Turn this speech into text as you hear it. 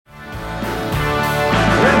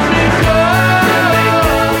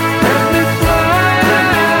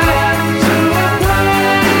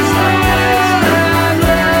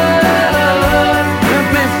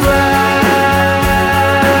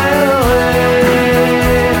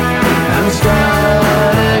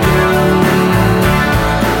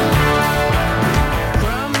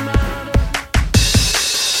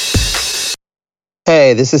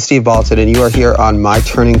this is Steve Balton, and you are here on My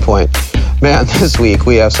Turning Point. Man, this week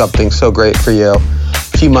we have something so great for you.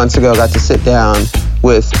 A few months ago, I got to sit down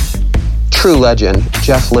with true legend,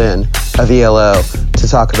 Lynne of ELO, to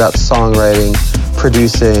talk about songwriting,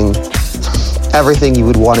 producing, everything you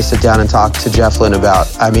would want to sit down and talk to Lynne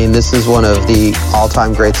about. I mean, this is one of the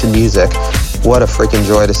all-time greats in music. What a freaking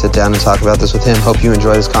joy to sit down and talk about this with him. Hope you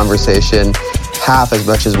enjoy this conversation half as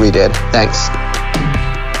much as we did. Thanks.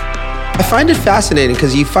 I find it fascinating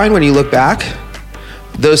because you find when you look back,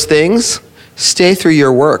 those things stay through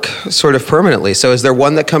your work sort of permanently. So is there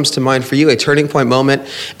one that comes to mind for you, a turning point moment?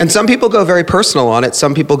 And some people go very personal on it.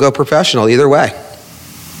 Some people go professional. Either way.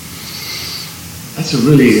 That's I've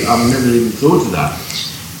never even thought of that.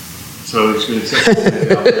 So it's going to take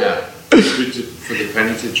me up there for the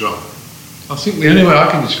penny to drop. I think the only way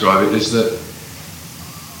I can describe it is that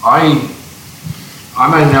I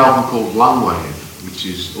made an album called Long Wave, which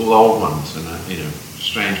is all old ones and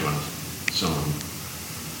strange ones, some of them.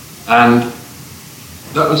 And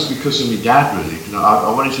that was because of my dad, really.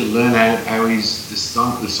 I wanted to learn how the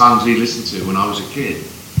songs he listened to when I was a kid,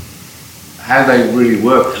 how they really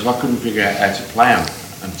work, because I couldn't figure out how to play them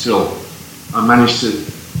until I managed to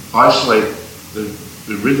isolate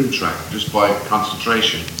the rhythm track just by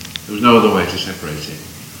concentration. There was no other way to separate it.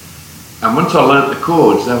 And once I learnt the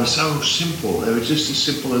chords, they were so simple. They were just as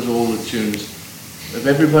simple as all the tunes of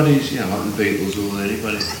everybody's, like the Beatles or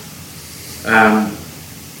anybody.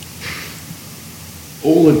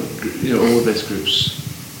 All the best groups,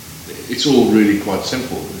 it's all really quite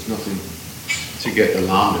simple. There's nothing to get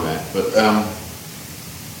alarmed about. But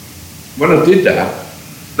when I did that,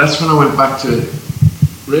 that's when I went back to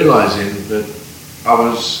realising that I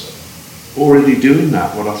was already doing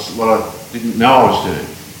that, what I didn't know I was doing.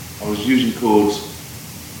 I was using chords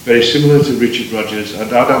very similar to Richard Rodgers. I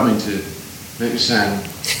don't mean to make it sound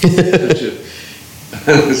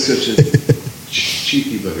such a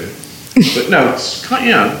cheeky bugger. But no, it's kind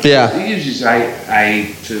yeah. He uses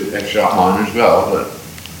A to F sharp minor as well, but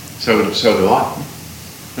so do I.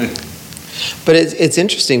 But it's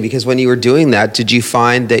interesting because when you were doing that, did you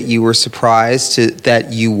find that you were surprised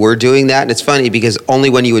that you were doing that? And it's funny because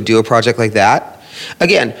only when you would do a project like that,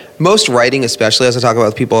 again, most writing, especially as I talk about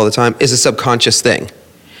with people all the time, is a subconscious thing.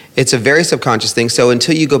 It's a very subconscious thing. So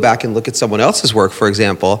until you go back and look at someone else's work, for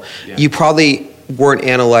example, you probably weren't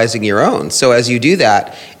analyzing your own. So as you do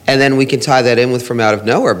that, and then we can tie that in with From Out of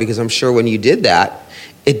Nowhere, because I'm sure when you did that,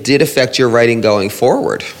 it did affect your writing going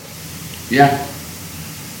forward. Yeah.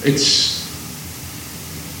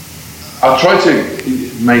 I try to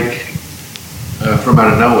make From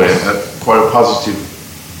Out of Nowhere quite a positive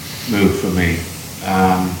move for me.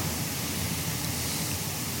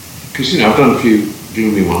 Because, I've done a few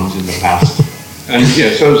gloomy ones in the past. And,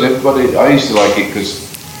 so has everybody. I used to like it because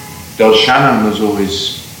Del Shannon was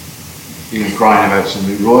always, crying about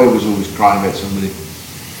somebody. Roy was always crying about somebody.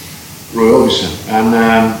 Roy Orbison.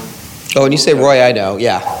 And when you say Roy, I know,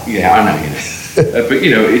 yeah. Yeah, I know, but,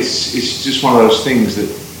 it's just one of those things that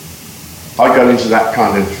I got into that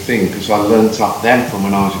kind of thing because I learned off them from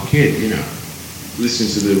when I was a kid, listening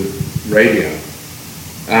to the radio.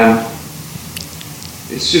 And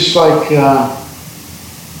it's just like,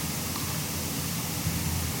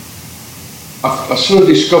 I sort of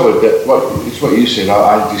discovered that, it's what you said,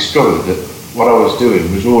 I discovered that what I was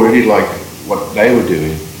doing was already like what they were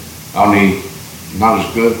doing, only not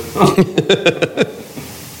as good.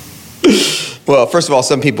 Well, first of all,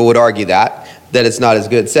 some people would argue that it's not as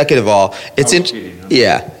good. Second of all, it's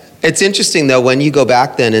interesting though when you go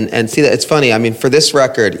back then and see that. It's funny, I mean, for this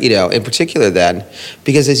record, in particular then,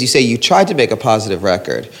 because as you say, you tried to make a positive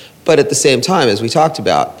record, but at the same time, as we talked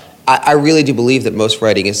about, I really do believe that most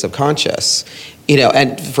writing is subconscious.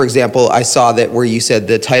 And for example, I saw that where you said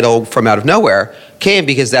the title From Out of Nowhere came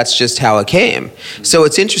because that's just how it came. So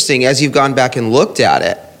it's interesting, as you've gone back and looked at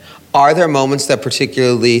it, are there moments that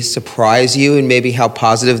particularly surprise you and maybe how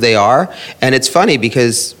positive they are? And it's funny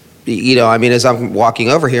because, as I'm walking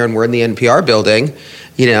over here and we're in the NPR building,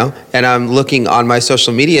 and I'm looking on my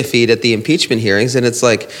social media feed at the impeachment hearings, and it's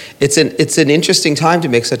like, it's an interesting time to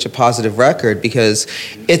make such a positive record because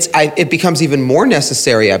it becomes even more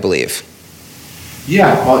necessary, I believe.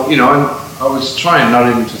 Yeah, well, I was trying not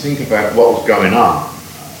even to think about what was going on.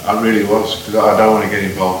 I really was, because I don't want to get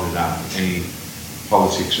involved with that, any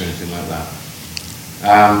politics or anything like that.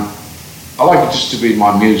 I like it just to be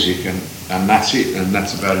my music, and that's it, and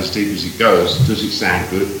that's about as deep as it goes. Does it sound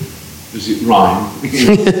good? Does it rhyme?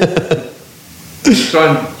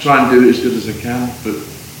 try and do it as good as I can, but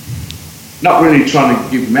not really trying to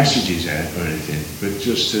give messages out or anything, but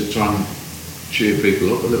just to try and cheer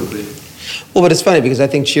people up a little bit. Well, but it's funny because I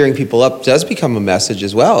think cheering people up does become a message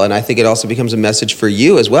as well. And I think it also becomes a message for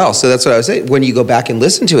you as well. So that's what I was saying. When you go back and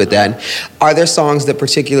listen to it then, are there songs that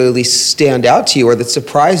particularly stand out to you or that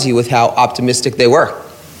surprise you with how optimistic they were?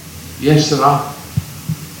 Yes, there are.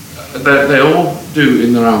 They all do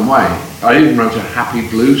in their own way. I even wrote a happy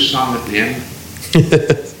blues song at the end.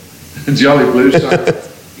 A jolly blues song.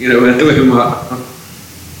 You know, when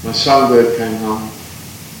my songbird came home.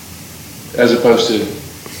 As opposed to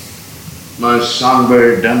my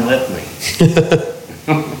songbird done left me.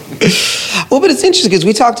 Well, but it's interesting because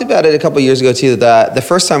we talked about it a couple of years ago too. That the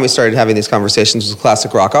first time we started having these conversations was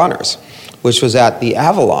Classic Rock Honors, which was at the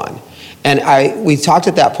Avalon. And we talked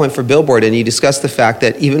at that point for Billboard, and you discussed the fact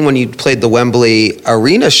that even when you played the Wembley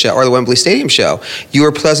Arena show or the Wembley Stadium show, you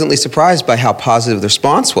were pleasantly surprised by how positive the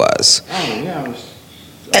response was. Oh yeah, I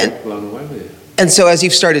was blown away with it. And so as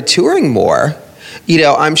you've started touring more, you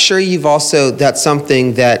know, I'm sure you've also, that's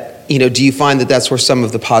something that, you know, do you find that that's where some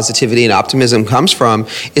of the positivity and optimism comes from,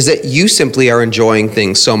 is that you simply are enjoying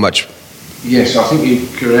things so much? Yes, I think you're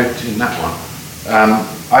correct in that one.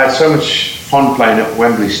 I had so much fun playing at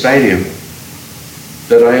Wembley Stadium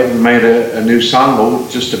that I even made a new song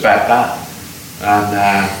just about that. And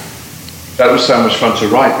that was so much fun to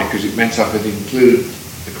write because it meant I could include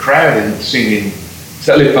the crowd in singing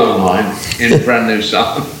Telephone Line in a brand new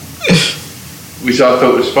song. Which I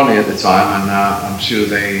thought was funny at the time, and I'm sure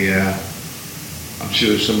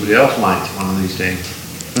somebody else might one of these days.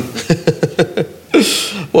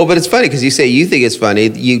 Well, but it's funny because you say you think it's funny.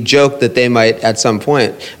 You joke that they might at some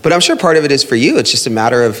point, but I'm sure part of it is for you. It's just a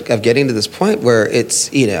matter of getting to this point where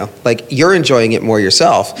it's, you know, like you're enjoying it more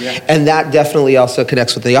yourself, and that definitely also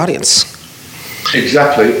connects with the audience.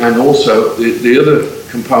 Exactly, and also the other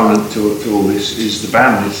component to all this is the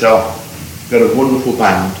band itself. We've got a wonderful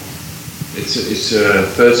band. It's a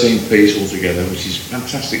 13-piece altogether, which is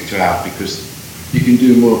fantastic to have because you can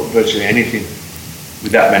do virtually anything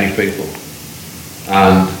with that many people.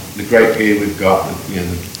 And the great gear we've got, you know,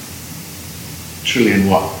 the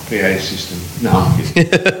trillion-watt PA system. No, I'm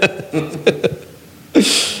kidding.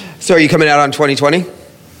 So, are you coming out on 2020?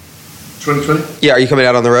 2020? Yeah, are you coming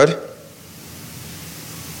out on the road?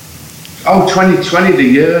 Oh, 2020, the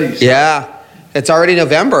year. Yeah, it's already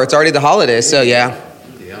November. It's already the holidays. So yeah.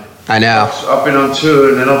 I know. I've been on tour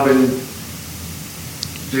and then I've been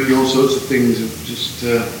doing all sorts of things and just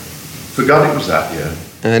forgot it was that year.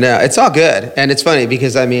 I know. It's all good. And it's funny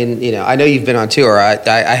because, I mean, you know, I know you've been on tour.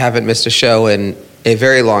 I haven't missed a show in a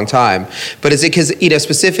very long time. But is it because, you know,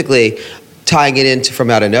 specifically tying it into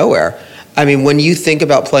From Out of Nowhere, I mean, when you think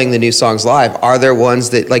about playing the new songs live, are there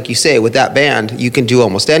ones that, like you say, with that band, you can do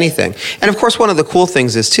almost anything? And of course, one of the cool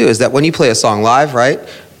things is, too, is that when you play a song live, right,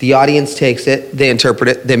 the audience takes it, they interpret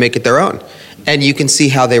it, they make it their own. And you can see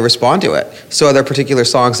how they respond to it. So are there particular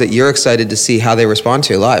songs that you're excited to see how they respond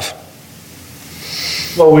to live?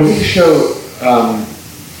 Well, we did a show,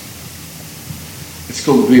 it's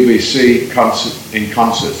called the BBC in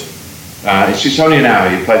Concert. It's just only an hour,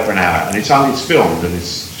 you play for an hour, and it's filmed and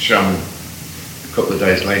it's shown a couple of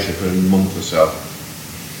days later for a month or so.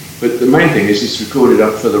 But the main thing is it's recorded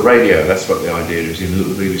up for the radio. That's what the idea is, in a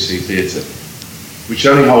little BBC theatre, which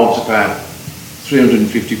only holds about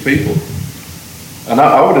 350 people. And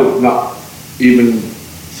I would have not even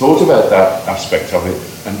thought about that aspect of it,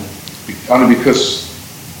 and only because,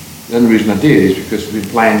 the only reason I did is because we've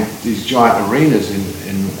been playing these giant arenas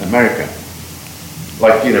in America,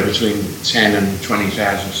 like, you know, between 10 and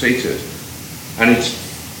 20,000 seaters. And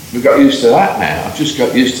we got used to that now. I've just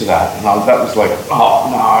got used to that, and that was like, oh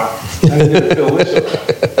no, I'm going to fill this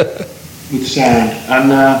up with sound.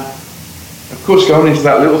 And of course, going into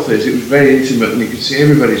that little theatre, it was very intimate, and you could see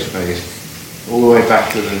everybody's face all the way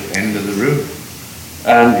back to the end of the room.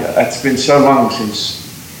 And it's been so long since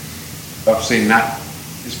I've seen that.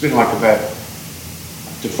 It's been like about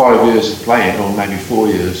up to 5 years of playing, or maybe 4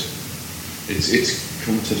 years. It's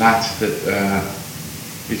come to that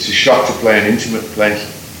it's a shock to play an intimate place,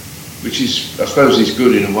 which is, I suppose, is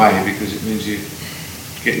good in a way because it means you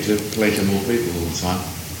get to play to more people all the time.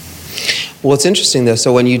 Well, it's interesting though.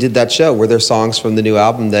 So when you did that show, were there songs from the new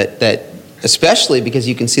album that especially because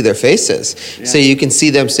you can see their faces, so you can see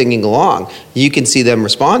them singing along, you can see them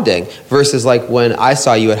responding, versus like when I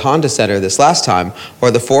saw you at Honda Center this last time, or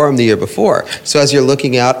the Forum the year before. So as you're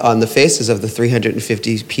looking out on the faces of the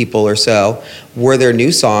 350 people or so, were there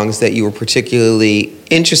new songs that you were particularly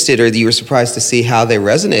interested or that you were surprised to see how they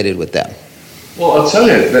resonated with them? Well, I'll tell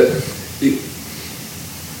you that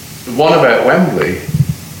the one about Wembley,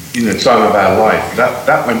 you know, Time of Our Life,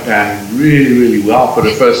 that went down really, really well for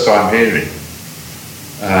the first time hearing,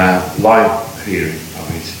 live hearing of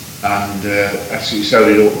it. and actually so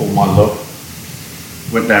did All My Love.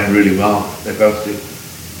 Went down really well. They both did.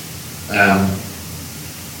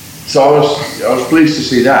 So I was pleased to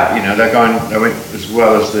see that. You know, they went as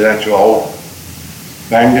well as the actual old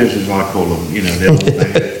bangers, as I call them. You know, the old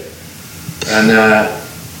bangers, and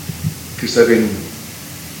because they've been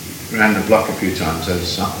around the block a few times, there's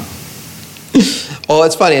something. Well,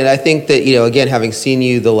 it's funny, and I think that, you know, again, having seen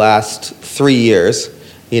you the last 3 years,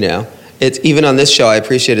 you know, it's even on this show, I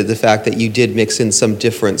appreciated the fact that you did mix in some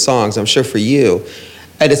different songs. I'm sure for you,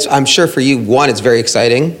 I'm sure for you, one, it's very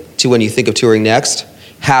exciting to, when you think of touring next,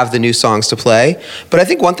 have the new songs to play. But I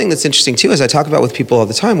think one thing that's interesting too, as I talk about with people all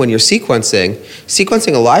the time, when you're sequencing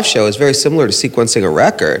a live show is very similar to sequencing a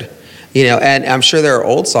record. You know, and I'm sure there are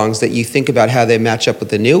old songs that you think about how they match up with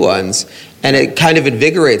the new ones, and it kind of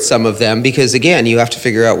invigorates some of them because, again, you have to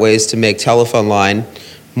figure out ways to make Telephone Line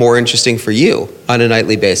more interesting for you on a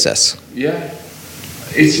nightly basis. Yeah,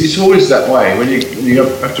 it's always that way when you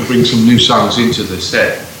have to bring some new songs into the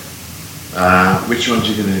set. Which ones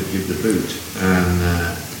you're going to give the boot? And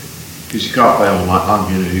because you can't play all night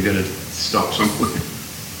long, you know, you've got to stop somewhere.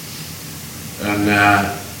 And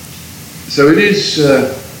so it is.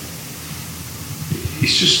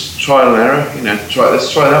 It's just trial and error, you know.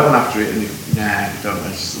 Let's try that one after it, and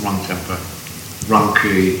that's the wrong tempo, wrong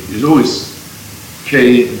key. There's always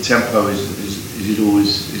key and tempo is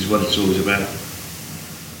what it's always about.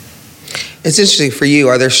 It's interesting for you.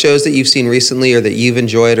 Are there shows that you've seen recently, or that you've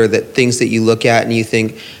enjoyed, or that things that you look at and you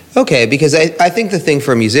think, okay? Because I think the thing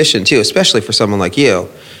for a musician too, especially for someone like you,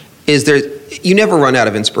 is you never run out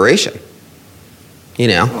of inspiration. You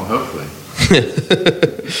know. Oh, hopefully.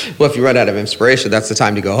 Well, if you run out of inspiration, that's the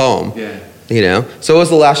time to go home. Yeah. You know? So what was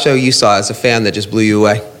the last show you saw as a fan that just blew you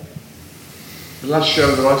away? The last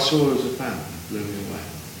show that I saw as a fan blew me away.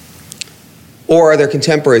 Or are there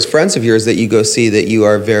contemporaries, friends of yours that you go see that you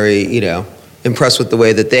are very, you know, impressed with the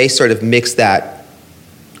way that they sort of mix that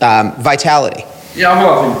vitality? Yeah,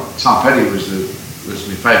 well, I think Tom Petty was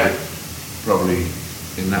my favourite, probably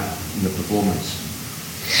in the performance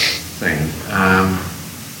thing.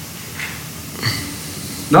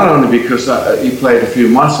 Not only because he played a few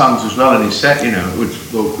of my songs as well in his set, you know,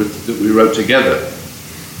 that we wrote together.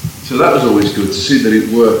 So that was always good to see that it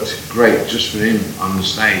worked great just for him on the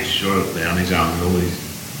stage, shortly on his own, with all these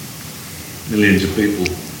millions of people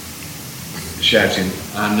shouting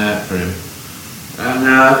and for him. And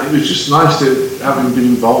it was just nice to have him been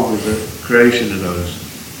involved with the creation of those.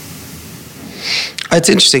 It's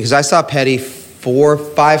interesting because I saw Petty 4 or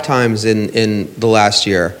 5 times in the last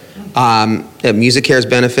year. At Music Cares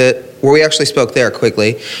benefit, where we actually spoke there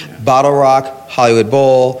quickly. Yeah. Bottle Rock, Hollywood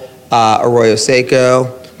Bowl, Arroyo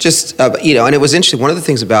Seco, just, you know, and it was interesting. One of the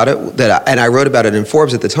things about it and I wrote about it in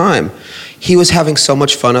Forbes at the time, he was having so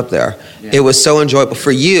much fun up there. Yeah. It was so enjoyable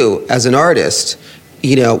for you as an artist.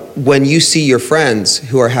 You know, when you see your friends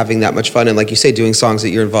who are having that much fun and, like you say, doing songs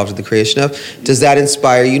that you're involved in the creation of, does that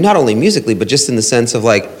inspire you not only musically, but just in the sense of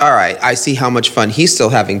like, all right, I see how much fun he's still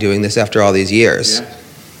having doing this after all these years? Yeah.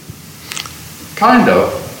 Kind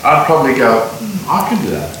of. I'd probably go, I can do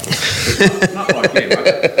that. Not like him.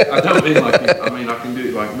 I don't mean like him. I mean, I can do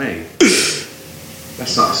it like me.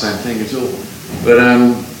 That's not the same thing at all. But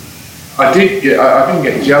I didn't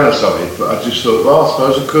get jealous of it, but I just thought, well, I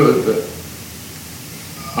suppose I could, but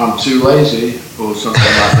I'm too lazy or something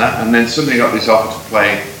like that. And then suddenly I got this offer to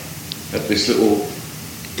play at this little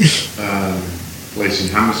place in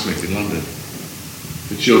Hammersmith in London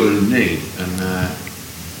for children in need. And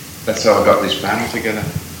that's how I got this band together,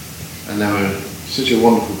 and they were such a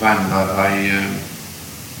wonderful band.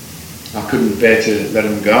 I couldn't bear to let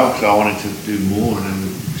them go because I wanted to do more, and then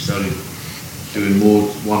we started doing more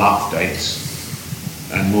one-off dates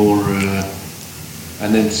and more,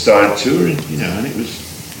 and then started touring, you know, and it was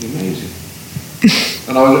amazing.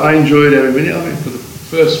 And I enjoyed every minute of it for the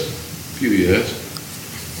first few years.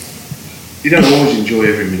 You don't always enjoy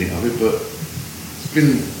every minute of it, but it's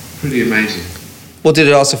been pretty amazing. Well, did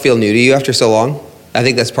it also feel new to you after so long? I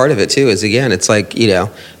think that's part of it too, is again, it's like, you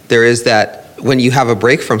know, there is that, when you have a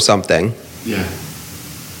break from something. Yeah.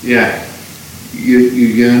 Yeah. You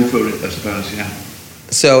yearn for it, I suppose, yeah.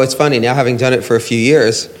 So it's funny, now having done it for a few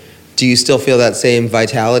years, do you still feel that same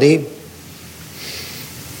vitality?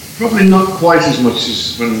 Probably not quite as much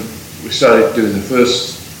as when we started doing the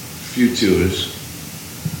first few tours.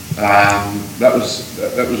 That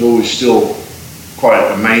was always still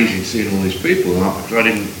quite amazing seeing all these people, because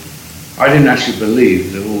I didn't actually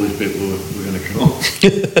believe that all these people were going to come.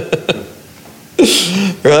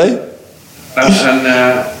 Really? And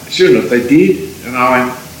sure enough, they did, and I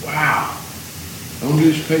went, wow, I wonder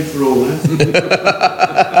who's paid for all that.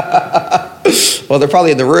 Well, they're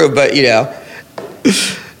probably in the room, but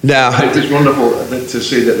no. It was wonderful to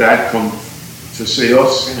see that they had come to see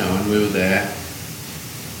us, and we were there.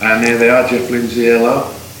 And there they are, Jeff Lindsay,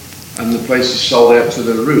 hello. And the place is sold out to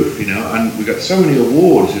the roof, and we got so many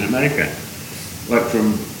awards in America, like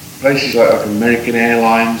from places like American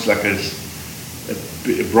Airlines, like a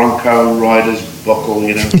Bronco Riders buckle,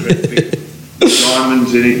 big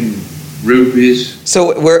diamonds in it and rubies.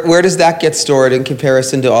 So where does that get stored in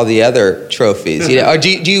comparison to all the other trophies? Or do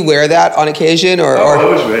you wear that on occasion? Or I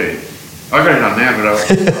always wear it. I got it on now, but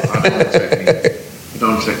I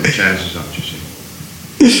don't take the chances up, you see.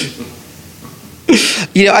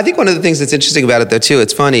 I think one of the things that's interesting about it, though, too,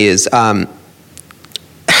 it's funny, is,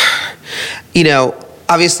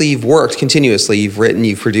 obviously you've worked continuously, you've written,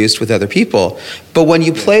 you've produced with other people, but when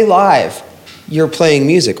you play live, you're playing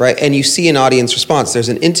music, right? And you see an audience response. There's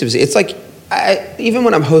an intimacy. It's like, even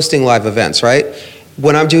when I'm hosting live events, right?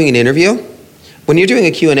 When I'm doing an interview, when you're doing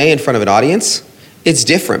a Q&A in front of an audience, it's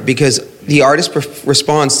different because the artist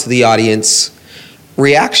responds to the audience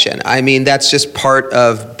reaction. I mean, that's just part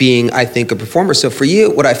of being, I think, a performer. So for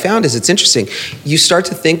you, what I found is it's interesting. You start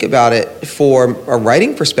to think about it for a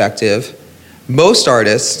writing perspective. Most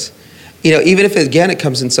artists, even if, again, it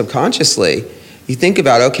comes in subconsciously, you think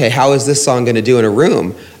about, okay, how is this song going to do in a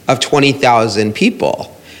room of 20,000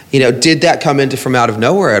 people? Did that come into from out of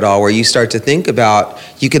nowhere at all, where you start to think about,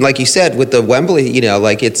 you can, like you said, with the Wembley,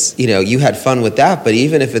 like it's, you had fun with that, but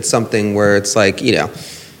even if it's something where it's like,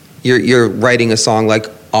 you're writing a song like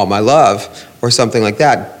All My Love or something like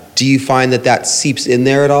that, do you find that seeps in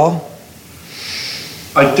there at all?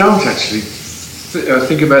 I don't actually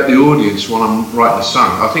think about the audience while I'm writing a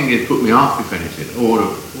song. I think it'd put me off, if anything.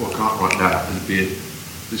 I can't write that.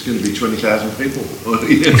 There's going to be 20,000 people.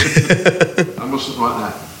 I mustn't write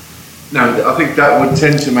that. No, I think that would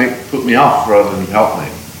tend to put me off rather than help me.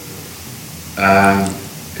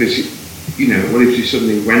 Because, what if you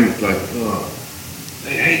suddenly went like, oh,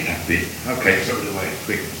 they hate that bit. Okay, throw it away,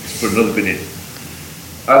 quick, put another bit in.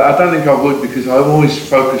 I don't think I would, because I always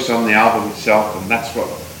focus on the album itself, and that's what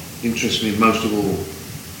interests me most of all,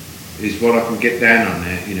 is what I can get down on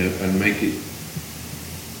there, and make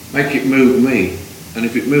it move me. And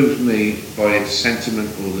if it moves me by its sentiment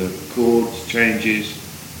or the chords changes,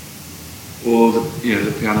 or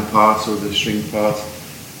the piano parts or the string parts,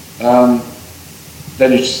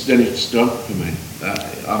 then it's done for me.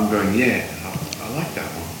 I'm going, yeah, I like that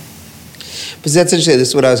one. But that's interesting. This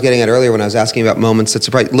is what I was getting at earlier when I was asking about moments that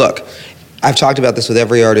surprise. Look, I've talked about this with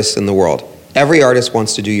every artist in the world. Every artist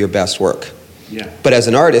wants to do your best work. Yeah. But as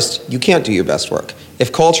an artist, you can't do your best work.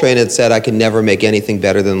 If Coltrane had said, I could never make anything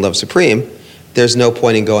better than Love Supreme, there's no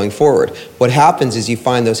point in going forward. What happens is you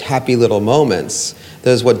find those happy little moments.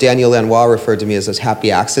 Those, what Daniel Lanois referred to me as those happy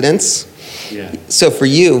accidents. Yeah. So for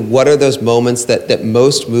you, what are those moments that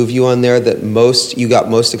most move you on there, that you got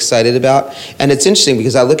most excited about? And it's interesting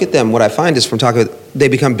because I look at them, what I find is from talking about, they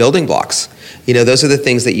become building blocks. Those are the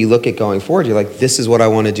things that you look at going forward. You're like, this is what I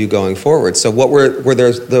want to do going forward. So what were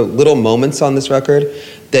there the little moments on this record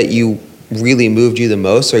that you really moved you the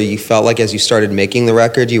most, or you felt like as you started making the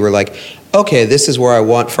record, you were like, okay, this is where I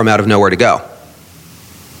want From Out of Nowhere to go?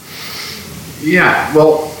 Yeah,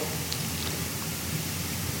 well,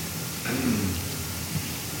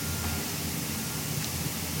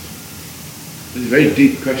 there's very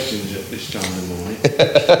deep questions at this time in the morning.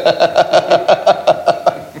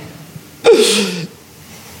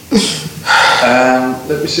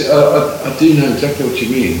 Let me see, I do know exactly what you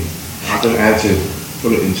mean. I don't know how to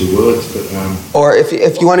put it into words, but... Or if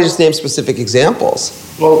you want to just name specific examples.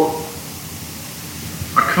 Well,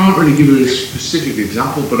 I can't really give you a specific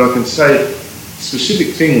example, but I can say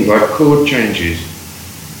specific things like chord changes,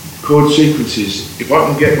 chord sequences. If I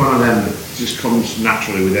can get one of them that just comes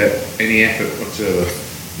naturally without any effort whatsoever,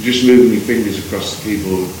 just moving your fingers across the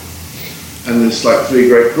keyboard, and there's like 4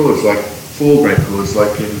 great chords,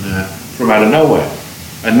 like in From Out of Nowhere,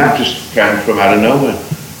 and that just came from out of nowhere,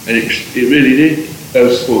 and it really did.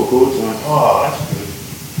 Those 4 chords, I'm like, oh, that's good,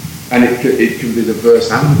 and it can be the verse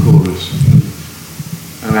and the chorus,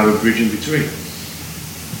 and have a bridge in between.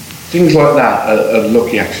 Things like that are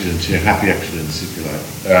lucky accidents, happy accidents, if you like.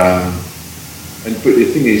 But the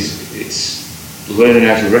thing is, it's learning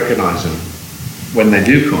how to recognise them when they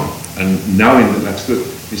do come, and knowing that that's good,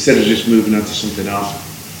 instead of just moving on to something else,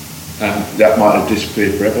 and that might have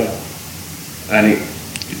disappeared forever. And it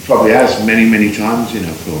probably has many, many times,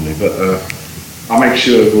 for me. But I make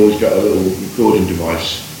sure I've always got a little recording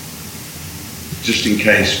device, just in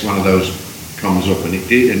case one of those comes up, and it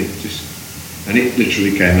did, and it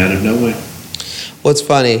literally came out of nowhere. Well, it's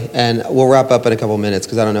funny, and we'll wrap up in a couple minutes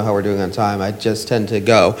because I don't know how we're doing on time. I just tend to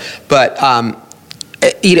go. But,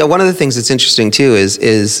 one of the things that's interesting, too,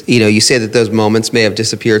 is you say that those moments may have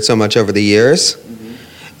disappeared so much over the years.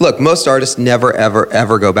 Mm-hmm. Look, most artists never, ever,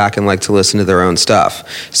 ever go back and like to listen to their own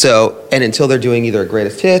stuff. So, and until they're doing either a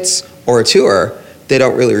greatest hits or a tour, they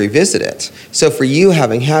don't really revisit it. So for you,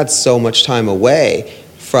 having had so much time away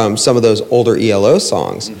from some of those older ELO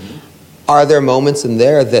songs, mm-hmm. Are there moments in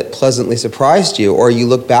there that pleasantly surprised you, or you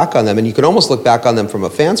look back on them, and you can almost look back on them from a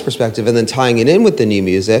fan's perspective and then tying it in with the new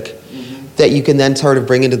music, mm-hmm. that you can then sort of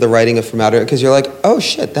bring into the writing of From Outer, because you're like, oh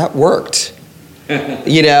shit, that worked.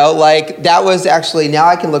 Like that was actually, now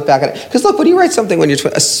I can look back at it. Because look, when you write something when you're,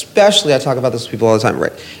 especially I talk about this with people all the time,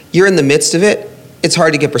 right? You're in the midst of it, it's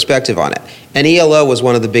hard to get perspective on it. And ELO was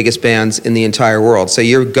one of the biggest bands in the entire world. So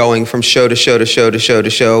you're going from show to show to show to show to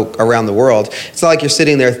show around the world. It's not like you're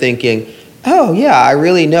sitting there thinking, oh yeah, I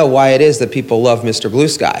really know why it is that people love Mr. Blue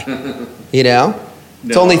Sky.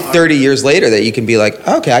 It's only 30 years later that you can be like,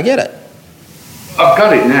 okay, I get it. I've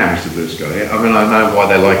got it now, Mr. Blue Sky. I mean, I know why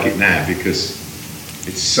they like it now, because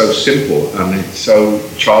it's so simple and it's so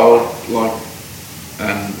childlike,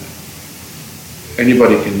 and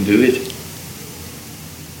anybody can do it.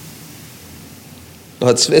 Well,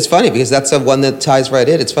 it's funny because that's the one that ties right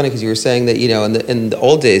in. It's funny because you were saying that, in the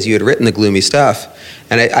old days you had written the gloomy stuff.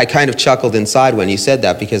 And I kind of chuckled inside when you said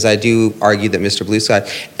that, because I do argue that Mr. Blue Sky,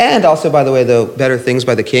 and also, by the way, the Better Things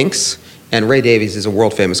by the Kinks, and Ray Davies is a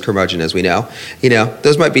world famous curmudgeon, as we know.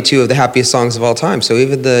 Those might be two of the happiest songs of all time. So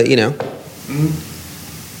even the,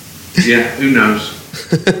 Yeah, who knows?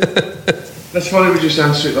 That's why they would just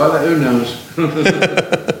answer it like that, who knows?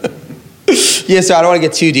 Yeah, so I don't want to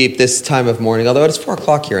get too deep this time of morning, although it's 4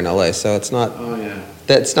 o'clock here in LA, so it's not. Oh yeah.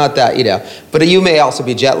 That's not that, But you may also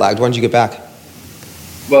be jet lagged. When did you get back?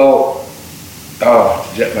 Well,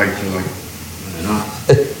 jet lagged for I don't know,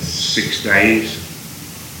 6 days.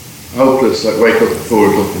 Hopeless, wake up at 4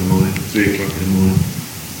 o'clock in the morning, 3 o'clock in the morning.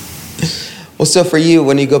 Well, so for you,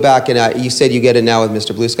 when you go back, and you said you get it now with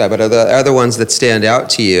Mr. Blue Sky, but are there other ones that stand out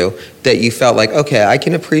to you that you felt like, okay, I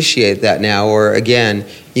can appreciate that now, or again,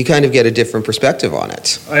 you kind of get a different perspective on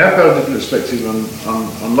it? I have got a different perspective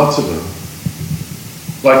on lots of them.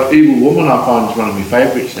 Like Evil Woman, I find is one of my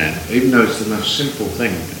favourites now, even though it's the most simple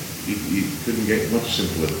thing. You couldn't get much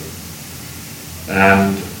simpler.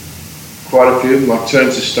 And quite a few, like Turn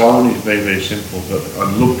to Stone is very, very simple, but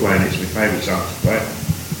I love playing it, it's my favourite song to play.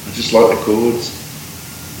 I just like the chords.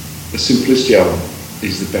 The simplicity of them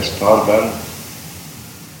is the best part about it.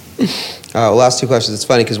 Well, last 2 questions. It's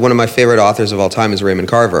funny because one of my favorite authors of all time is Raymond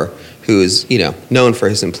Carver, who is, known for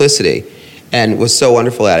his simplicity and was so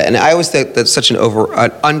wonderful at it. And I always think that's such an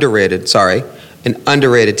underrated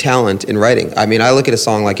talent in writing. I mean, I look at a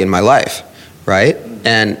song like In My Life, right?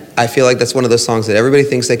 And I feel like that's one of those songs that everybody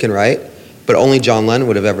thinks they can write, but only John Lennon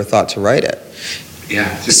would have ever thought to write it.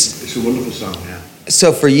 Yeah, it's a wonderful song, yeah.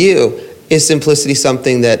 So for you, is simplicity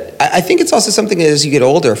something that, I think it's also something that as you get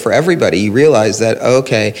older, for everybody, you realize that,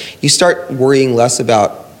 okay, you start worrying less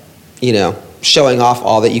about, showing off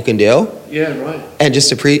all that you can do. Yeah, right. And just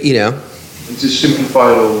And just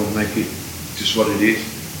simplify it all and make it just what it is.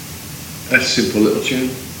 That's a simple little tune.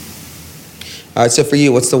 All right, so for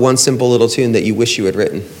you, what's the one simple little tune that you wish you had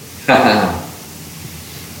written?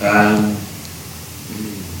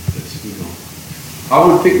 I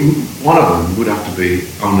would think one of them would have to be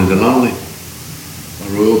Only the Lonely by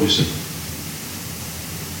Roy Orbison.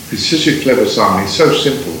 It's such a clever song, it's so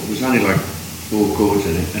simple, there's only 4 chords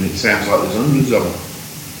in it, and it sounds like there's hundreds of them.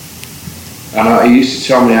 And he used to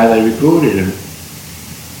tell me how they recorded them.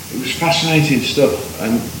 It was fascinating stuff,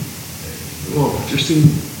 and just in,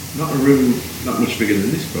 not a room, not much bigger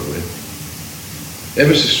than this probably.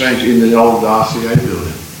 Ever so strange, in the old RCA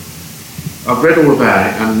building. I've read all about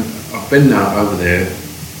it, and I've been now over there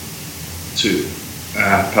to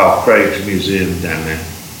Pal Craig's museum down there,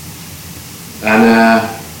 and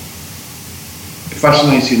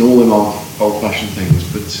fascinating, all them old-fashioned things.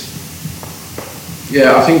 But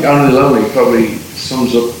yeah, I think Only the Lonely probably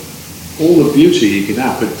sums up all the beauty you can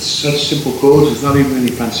have. But such simple chords. There's not even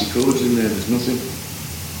any fancy chords in there. There's nothing.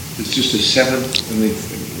 There's just a 7, and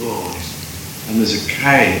there's a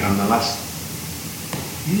K on the last.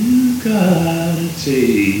 You gotta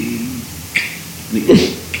take, and it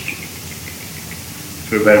goes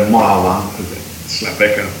for about a mile long, a slap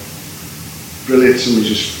echo. Brilliant, somebody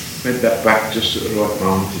just fed that back just at the right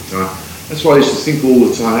moment in time. That's why I used to think all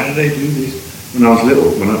the time, how did they do this? When I was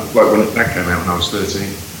little, when that came out when I was 13,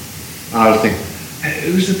 and I would think, hey,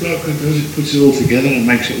 who's the bloke who does it, puts it all together and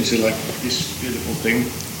makes it into this beautiful thing?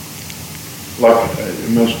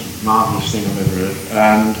 The most marvellous thing I've ever heard.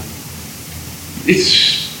 And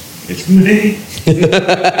It's me.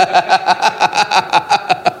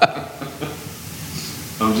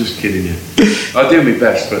 I'm just kidding you. I do my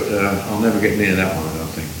best, but I'll never get near that one, I don't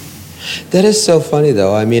think. That is so funny,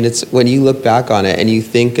 though. I mean, it's when you look back on it and you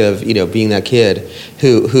think of, being that kid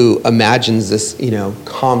who imagines this,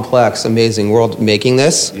 complex, amazing world making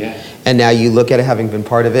this. Yeah. And now you look at it having been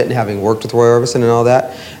part of it and having worked with Roy Orbison and all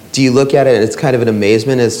that. Do you look at it and it's kind of an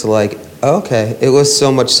amazement as to like, oh, okay, it was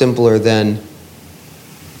so much simpler than...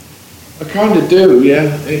 I kind of do,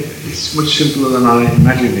 yeah. It's much simpler than I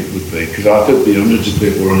imagined it would be, because I thought the hundreds of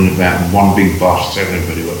people running about and one big boss telling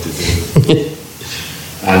everybody what to do.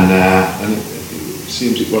 and it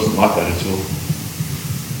seems it wasn't like that at all.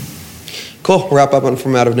 Cool, wrap up on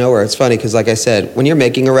From Out of Nowhere. It's funny because, like I said, when you're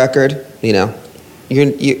making a record, you're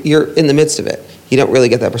in the midst of it. You don't really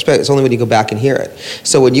get that perspective. It's only when you go back and hear it.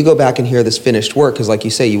 So when you go back and hear this finished work, because like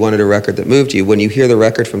you say, you wanted a record that moved you, when you hear the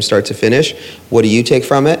record from start to finish, what do you take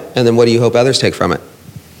from it? And then what do you hope others take from it?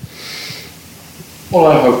 Well,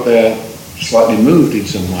 I hope they're slightly moved in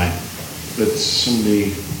some way. That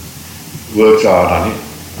somebody worked hard on it,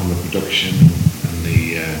 on the production and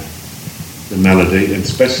the melody, and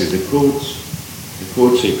especially the chord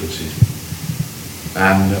sequences.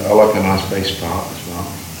 And I like a nice bass part as well.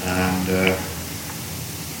 And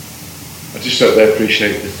I just hope they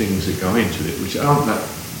appreciate the things that go into it, which aren't that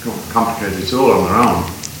complicated at all on their own.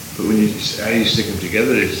 But how you stick them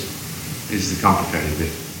together is the complicated bit.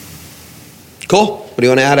 Cool. What do you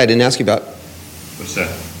want to add I didn't ask you about? What's that?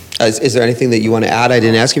 Is there anything that you want to add I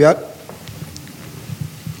didn't ask you about?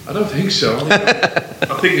 I don't think so.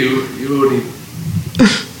 I think you've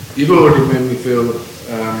already made me feel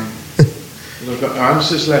I've got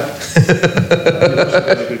answers left. You must have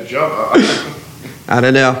done a good job. I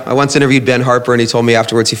don't know. I once interviewed Ben Harper, and he told me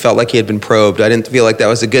afterwards he felt like he had been probed. I didn't feel like that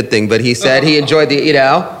was a good thing, but he said he enjoyed the,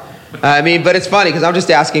 but it's funny because I'm just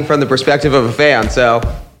asking from the perspective of a fan, so.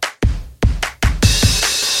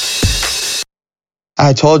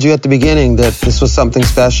 I told you at the beginning that this was something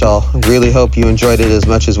special. I really hope you enjoyed it as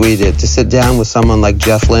much as we did. To sit down with someone like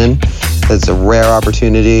Jeff Lynne, that's a rare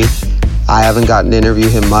opportunity. I haven't gotten to interview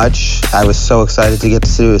him much. I was so excited to get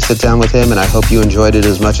to sit down with him, and I hope you enjoyed it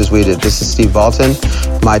as much as we did. This is Steve Balton,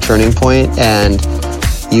 My Turning Point, and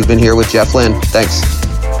you've been here with Jeff Lynne. Thanks.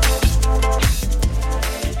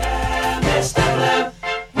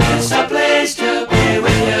 Mr. Place to be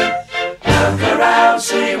with you. Look around,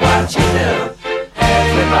 see what you do.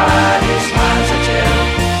 Everybody smiles at you.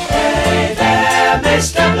 Hey there,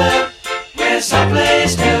 Mr. Blue. We're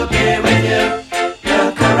someplace to be with you.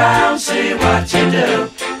 Look around, see what you do.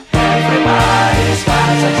 Everybody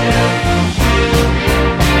smiles at you.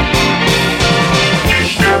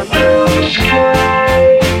 Mr. Blue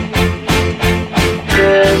Sky.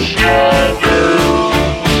 Mr. Blue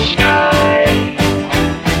Sky.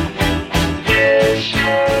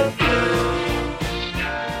 Mr. Blue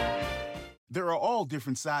Sky. There are all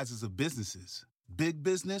different sizes of businesses. Big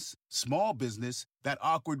business, small business, that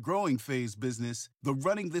awkward growing phase business, the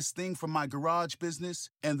running this thing from my garage business,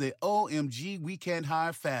 and the OMG we can't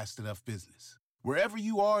hire fast enough business. Wherever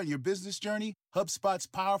you are in your business journey, HubSpot's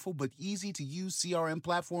powerful but easy-to-use CRM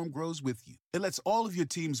platform grows with you. It lets all of your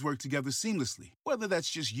teams work together seamlessly, whether that's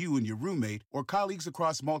just you and your roommate or colleagues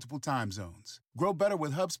across multiple time zones. Grow better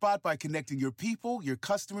with HubSpot by connecting your people, your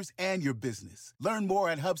customers, and your business. Learn more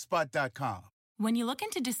at HubSpot.com. When you look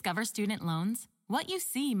into Discover Student Loans, what you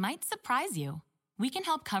see might surprise you. We can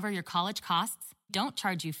help cover your college costs, don't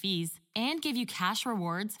charge you fees, and give you cash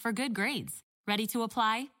rewards for good grades. Ready to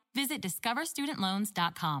apply? Visit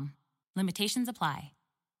discoverstudentloans.com. Limitations apply.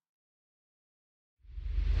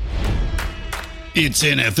 It's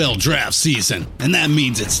NFL draft season, and that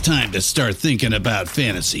means it's time to start thinking about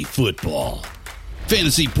fantasy football.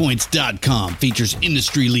 FantasyPoints.com features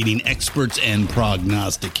industry-leading experts and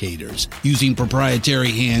prognosticators using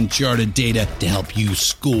proprietary hand-charted data to help you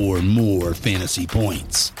score more fantasy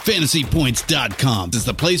points. FantasyPoints.com is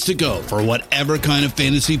the place to go for whatever kind of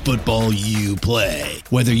fantasy football you play.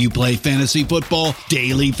 Whether you play fantasy football,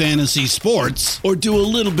 daily fantasy sports, or do a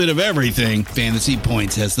little bit of everything, Fantasy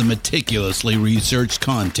Points has the meticulously researched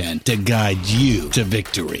content to guide you to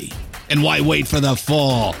victory. And why wait for the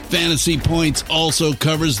fall? Fantasy Points also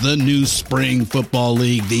covers the new spring football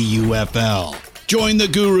league, the UFL. Join the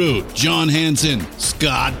guru, John Hansen,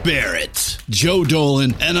 Scott Barrett, Joe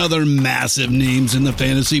Dolan, and other massive names in the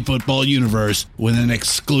fantasy football universe with an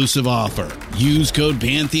exclusive offer. Use code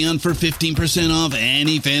Pantheon for 15% off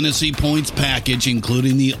any Fantasy Points package,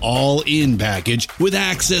 including the all-in package, with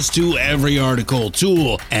access to every article,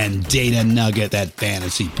 tool, and data nugget that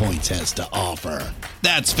Fantasy Points has to offer.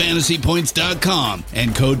 That's fantasypoints.com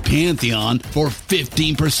and code Pantheon for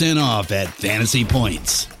 15% off at Fantasy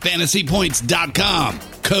Points. Fantasypoints.com,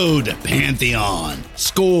 code Pantheon.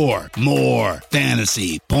 Score more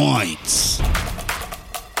fantasy points.